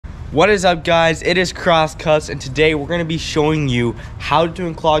What is up, guys? It is Crosscuts, and today we're going to be showing you how to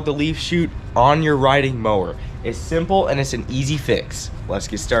unclog the leaf chute on your riding mower. It's simple and it's an easy fix. Let's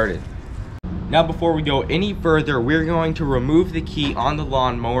get started. Now, before we go any further, we're going to remove the key on the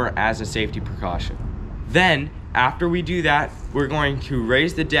lawnmower as a safety precaution. Then, after we do that, we're going to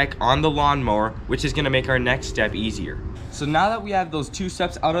raise the deck on the lawnmower, which is going to make our next step easier. So now that we have those two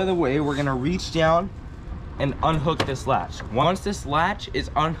steps out of the way, we're going to reach down and unhook this latch. Once this latch is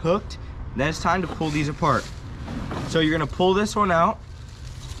unhooked, then it's time to pull these apart. So you're gonna pull this one out,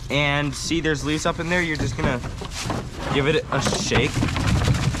 and see there's leaves up in there. You're just gonna give it a shake.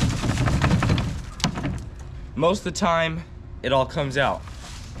 Most of the time, it all comes out.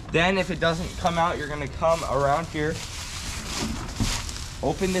 Then if it doesn't come out, you're gonna come around here,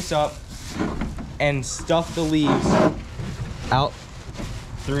 open this up, and stuff the leaves out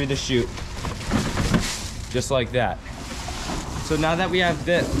through the chute. Just like that. So now that we have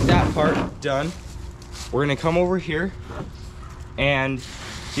that part done, we're gonna come over here and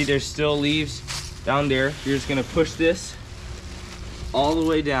see there's still leaves down there. You're just gonna push this all the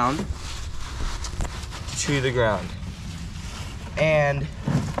way down to the ground. And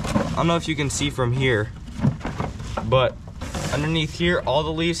I don't know if you can see from here, but underneath here, all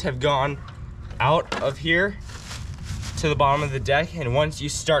the leaves have gone out of here to the bottom of the deck. And once you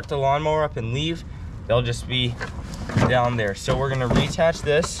start the lawnmower up and leave, they'll just be down there. So we're gonna reattach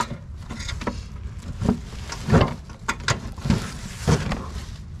this.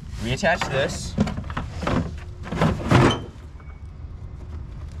 Reattach this.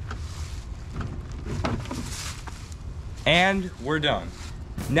 And we're done.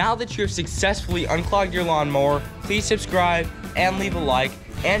 Now that you have successfully unclogged your lawnmower, please subscribe and leave a like,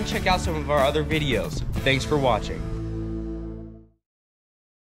 and check out some of our other videos. Thanks for watching.